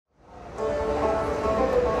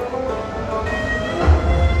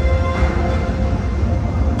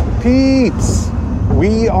Peeps,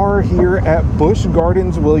 we are here at Busch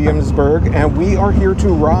Gardens, Williamsburg, and we are here to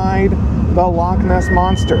ride the Loch Ness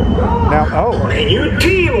Monster. Now, Hey, new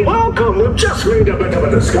team, welcome! We've just made a bit of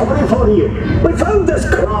a discovery for you. We found this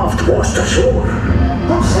craft washed ashore.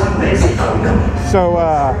 Looks like Nessie found them. So,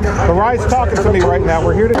 the ride's talking to me right now.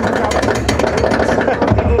 We're here to check out.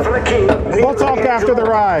 We'll talk after the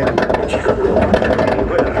ride.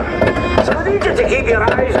 So I need you to keep your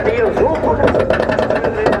eyes and ears open.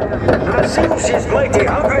 And it seems she's mighty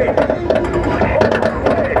hungry.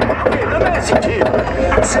 The message here.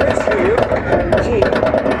 It says to you,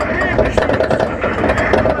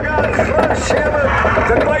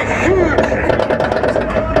 that my huge.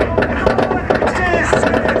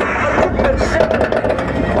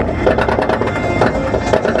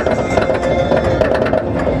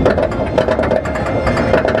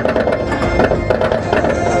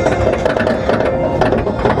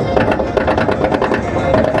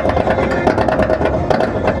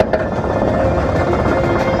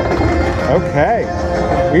 Okay,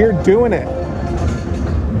 we are doing it.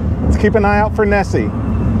 Let's keep an eye out for Nessie.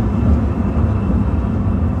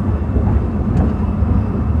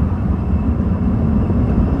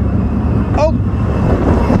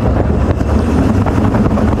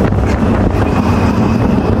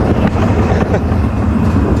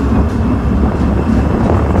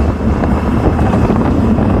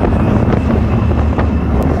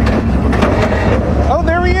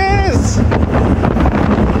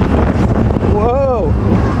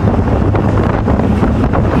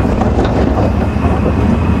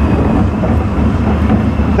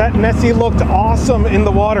 Nessie looked awesome in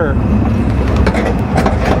the water.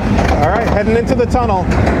 All right, heading into the tunnel.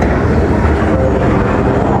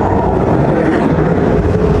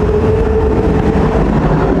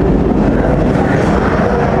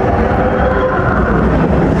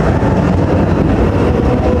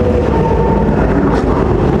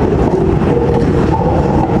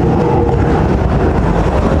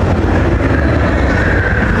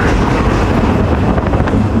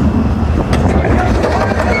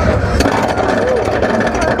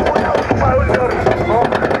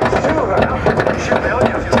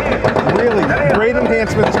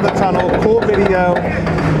 To the tunnel, cool video.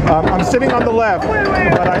 I'm sitting on the left,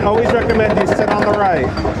 but I always recommend you sit on the right.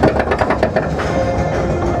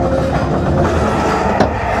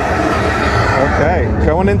 Okay,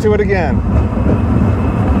 going into it again.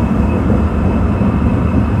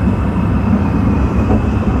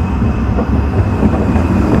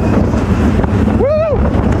 Woo!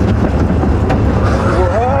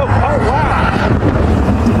 Whoa! Oh, wow!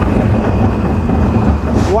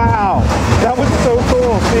 Wow, that was so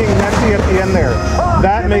cool seeing Nessie at the end there.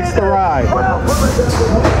 That makes the ride.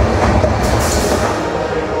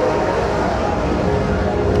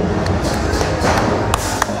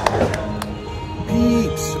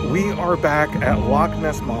 Peeps, we are back at Loch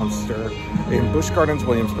Ness Monster in Busch Gardens,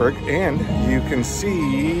 Williamsburg, and you can see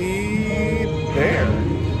there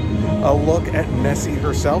a look at Nessie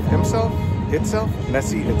herself,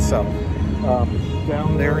 Nessie itself,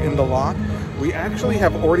 down there in the loch. We actually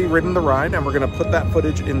have already ridden the ride, and we're going to put that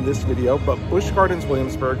footage in this video, but Busch Gardens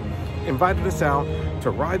Williamsburg invited us out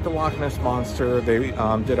to ride the Loch Ness Monster. They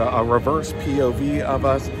did a reverse POV of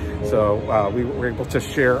us, so we were able to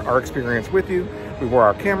share our experience with you. We wore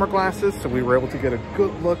our camera glasses, so we were able to get a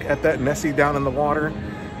good look at that Nessie down in the water.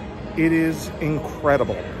 It is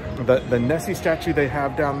incredible. The Nessie statue they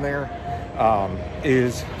have down there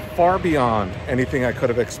is far beyond anything I could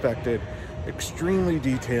have expected. Extremely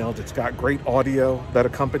detailed. It's got great audio that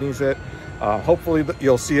accompanies it. Hopefully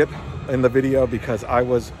you'll see it in the video, because I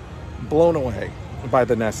was blown away by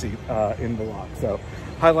the Nessie in the loch. So,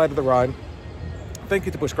 highlight of the ride. Thank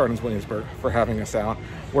you to Busch Gardens Williamsburg for having us out.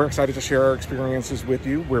 We're excited to share our experiences with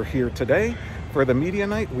you. We're here today for the media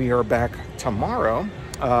night. We are back tomorrow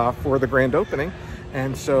for the grand opening.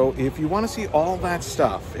 And so if you want to see all that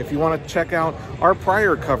stuff, if you want to check out our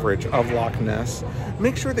prior coverage of Loch Ness,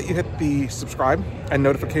 make sure that you hit the subscribe and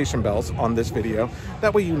notification bells on this video.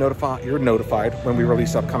 That way you're notified when we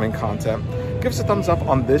release upcoming content. Give us a thumbs up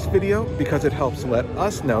on this video, because it helps let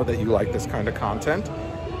us know that you like this kind of content.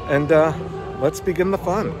 And let's begin the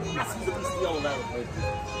fun.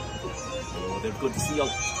 Good to see you.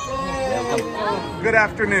 Welcome. Good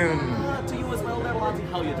afternoon. To you as well there, Monty.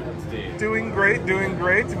 How are you doing today? Doing great, doing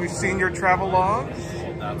great. We've seen your travel logs.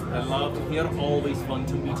 Oh, that's I love to hear. Always fun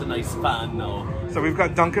to meet a nice fan now. So we've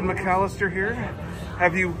got Duncan McAllister here.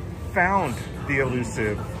 Have you found the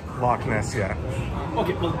elusive Loch Ness yet?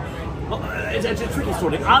 Okay, well it's a tricky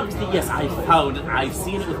story. Obviously, yes, I found it. I've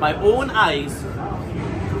seen it with my own eyes.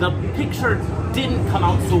 The picture didn't come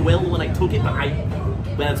out so well when I took it,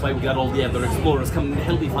 but that's why we got all the other explorers coming to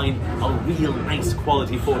help me find a real nice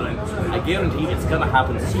quality photo. And I guarantee it's gonna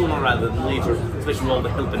happen sooner rather than later, especially with all the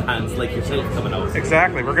helping hands like yourself coming out.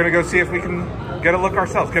 Exactly. We're gonna go see if we can get a look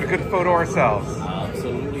ourselves, get a good photo ourselves.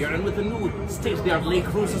 Absolutely. And with the new state-of-the-art lake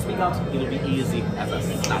cruises we got, it'll be easy as a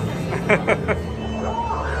snap.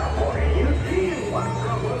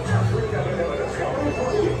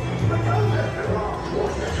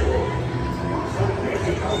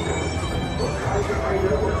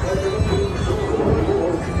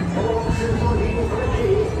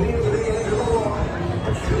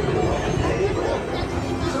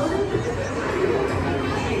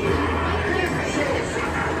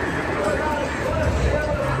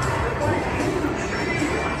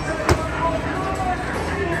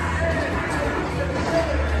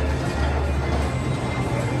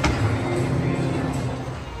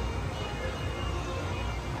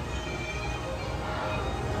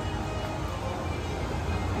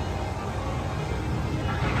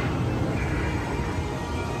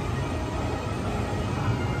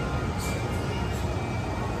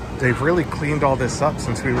 They've really cleaned all this up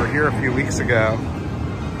since we were here a few weeks ago.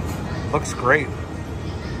 Looks great.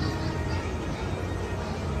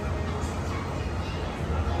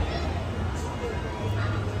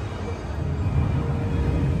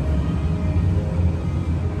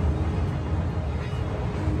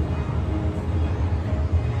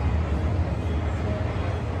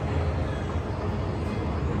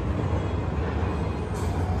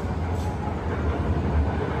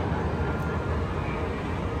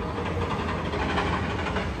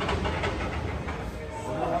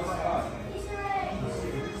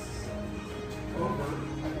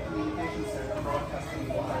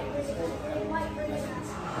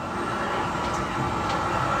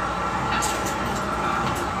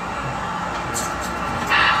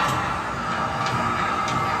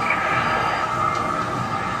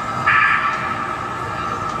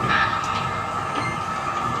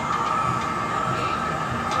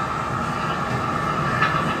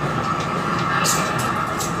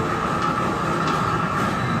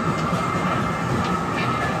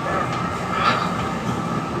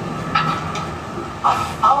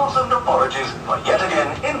 For yet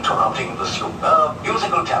again interrupting the superb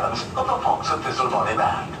musical talents of the Fox and Thistlebody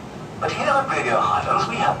Band. But here at Radio Highlands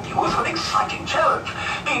we have news of an exciting challenge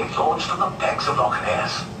being launched on the banks of Loch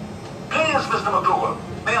Ness. Please, Mr. McCool,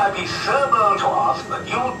 may I be so bold to ask that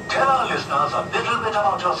you tell our listeners a little bit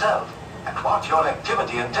about yourself and what your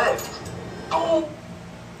activity entails. Oh.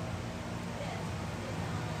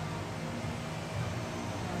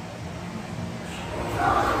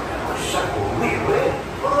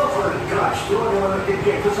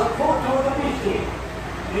 Get the support to the biscuit.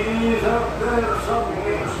 He's up there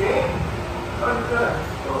somewhere, see? And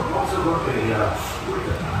lots of work here. With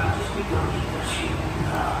the time just begun to see.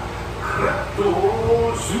 Crept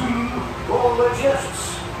all soon, all the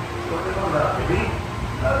jests. What on that, maybe?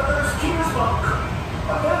 There's King's Monk.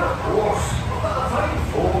 And then, of course, a fine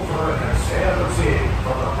fall for a conservative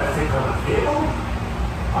for the mythical fable.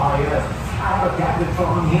 I've adapted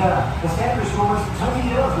from here. Established almost 20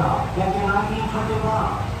 years now. Back in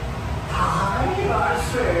 1921. I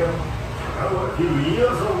say, a few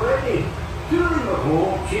years already. Doing the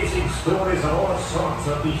home, chasing stories of all sorts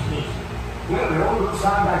of business. Well, they all would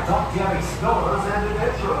sound like top-tier explorers and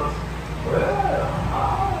adventurers. Well,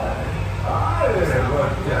 but then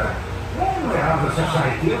we have the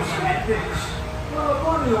Society of Skeptics. Well, a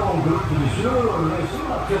funny old group to be sure, they seem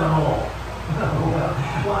up to them all.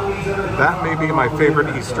 That may be my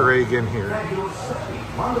favorite Easter egg in here.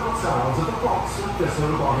 Wonderful sounds of the Fox and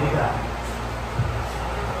Thistlebody Band.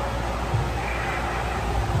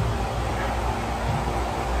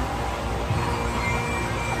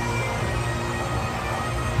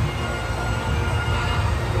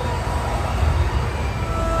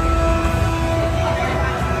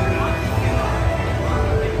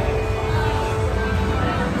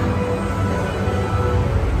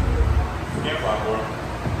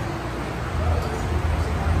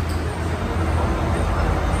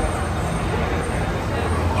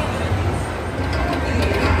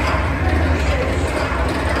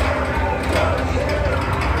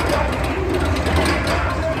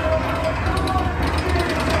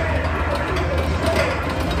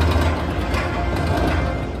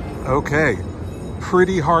 Okay,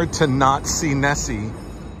 pretty hard to not see Nessie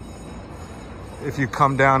if you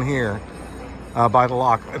come down here by the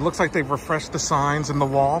lock. It looks like they've refreshed the signs in the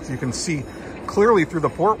wall. You can see clearly through the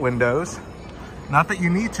port windows. Not that you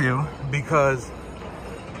need to, because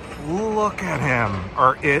look at him,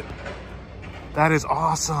 or it. That is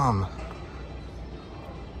awesome.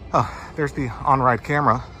 Oh, there's the on-ride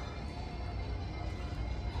camera.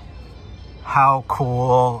 How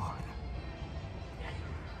cool.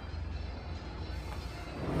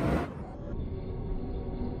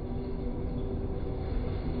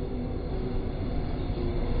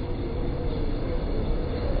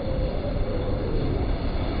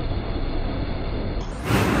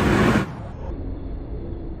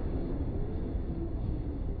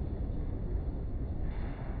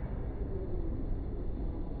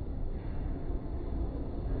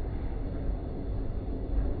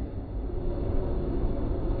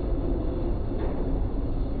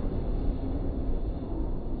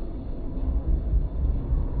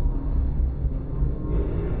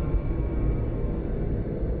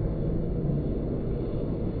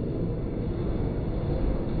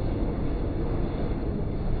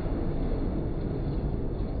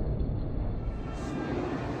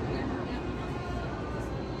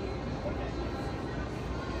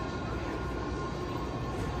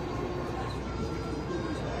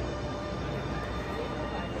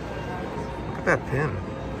 That pin.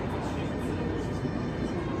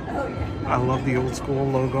 I love the old school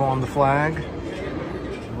logo on the flag.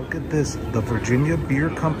 Look at this. The Virginia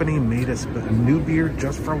Beer Company made us a new beer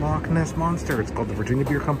just for Loch Ness Monster. It's called the Virginia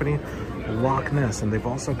Beer Company Loch Ness, and they've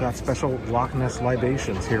also got special Loch Ness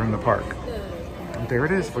libations here in the park. And there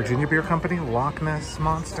it is, Virginia Beer Company Loch Ness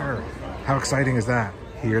Monster. How exciting is that?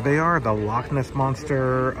 Here they are, the Loch Ness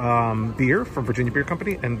Monster beer from Virginia Beer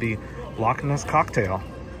Company and the Loch Ness cocktail.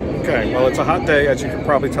 Okay, well, it's a hot day, as you can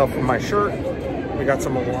probably tell from my shirt. We got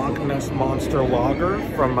some Loch Ness Monster Lager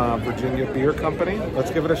from Virginia Beer Company. Let's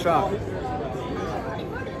give it a shot.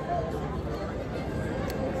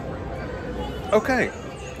 Okay,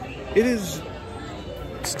 it is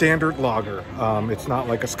standard lager. It's not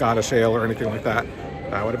like a Scottish ale or anything like that.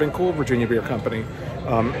 That would have been cool, Virginia Beer Company.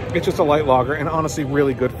 It's just a light lager, and honestly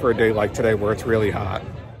really good for a day like today where it's really hot.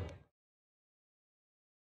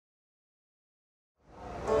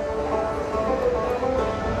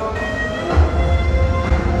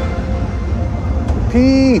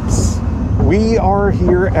 Peeps, we are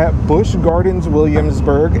here at Busch Gardens,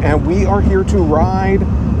 Williamsburg, and we are here to ride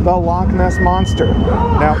the Loch Ness Monster.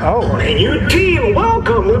 Now, Hey, new team,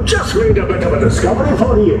 welcome! We've just made a bit of a discovery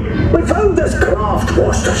for you. We found this craft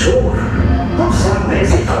washed ashore. What's that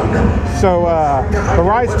Nessie found them? So, the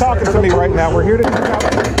ride's talking to me right now. We're here to check out.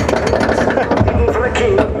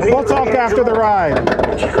 We'll talk after the ride.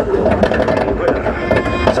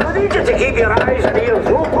 So I need you to keep your eyes and ears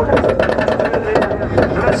open.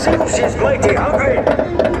 I seems she's mighty hungry. Okay,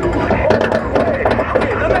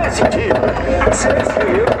 the message here. It says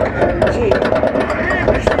here,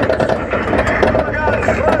 oh God,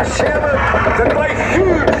 flash hammer, that my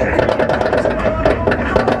huge.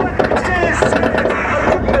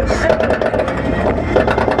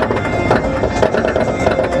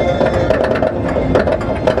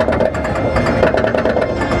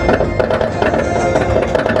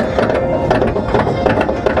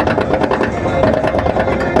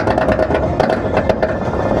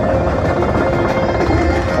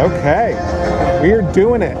 Okay, we are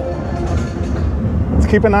doing it. Let's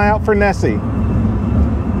keep an eye out for Nessie.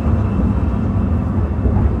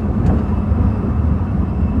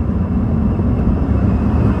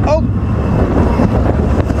 Oh!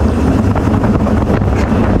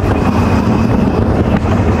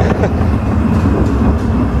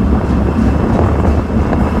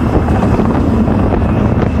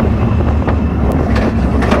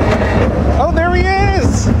 Oh, there he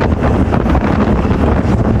is!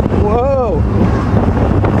 Whoa!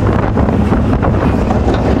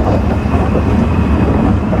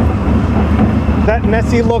 That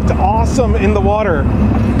Nessie looked awesome in the water.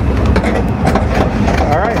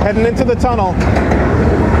 All right, heading into the tunnel.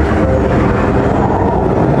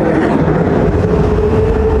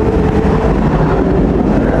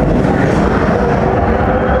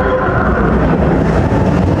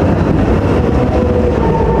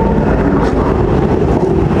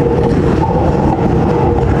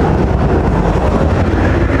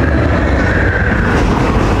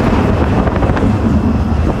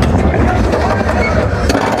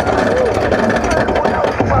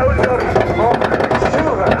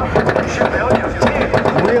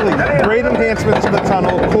 To the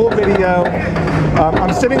tunnel, cool video.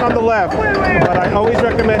 I'm sitting on the left, but I always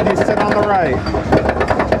recommend you sit on the right.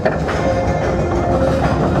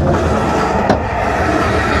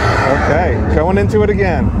 Okay, going into it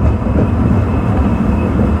again.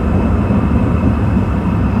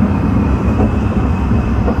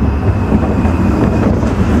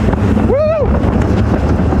 Woo!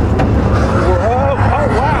 Whoa! Oh,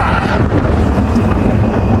 wow!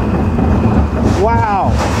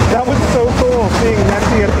 Wow, that was so cool seeing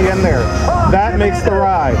Nessie at the end there. That makes the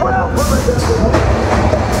ride.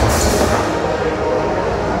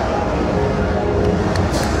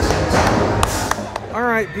 All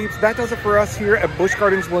right, peeps, that does it for us here at Busch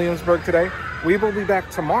Gardens Williamsburg today. We will be back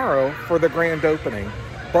tomorrow for the grand opening.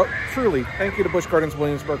 But truly, thank you to Busch Gardens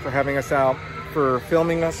Williamsburg for having us out, for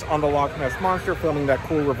filming us on the Loch Ness Monster, filming that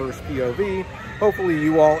cool reverse POV. Hopefully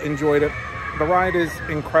you all enjoyed it. The ride is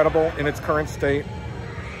incredible in its current state,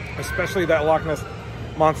 especially that Loch Ness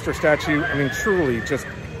Monster statue. I mean, truly just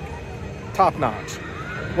top notch.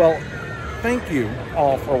 Well, thank you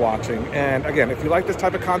all for watching. And again, if you like this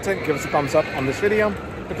type of content, give us a thumbs up on this video,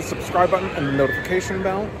 hit the subscribe button and the notification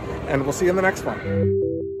bell, and we'll see you in the next one.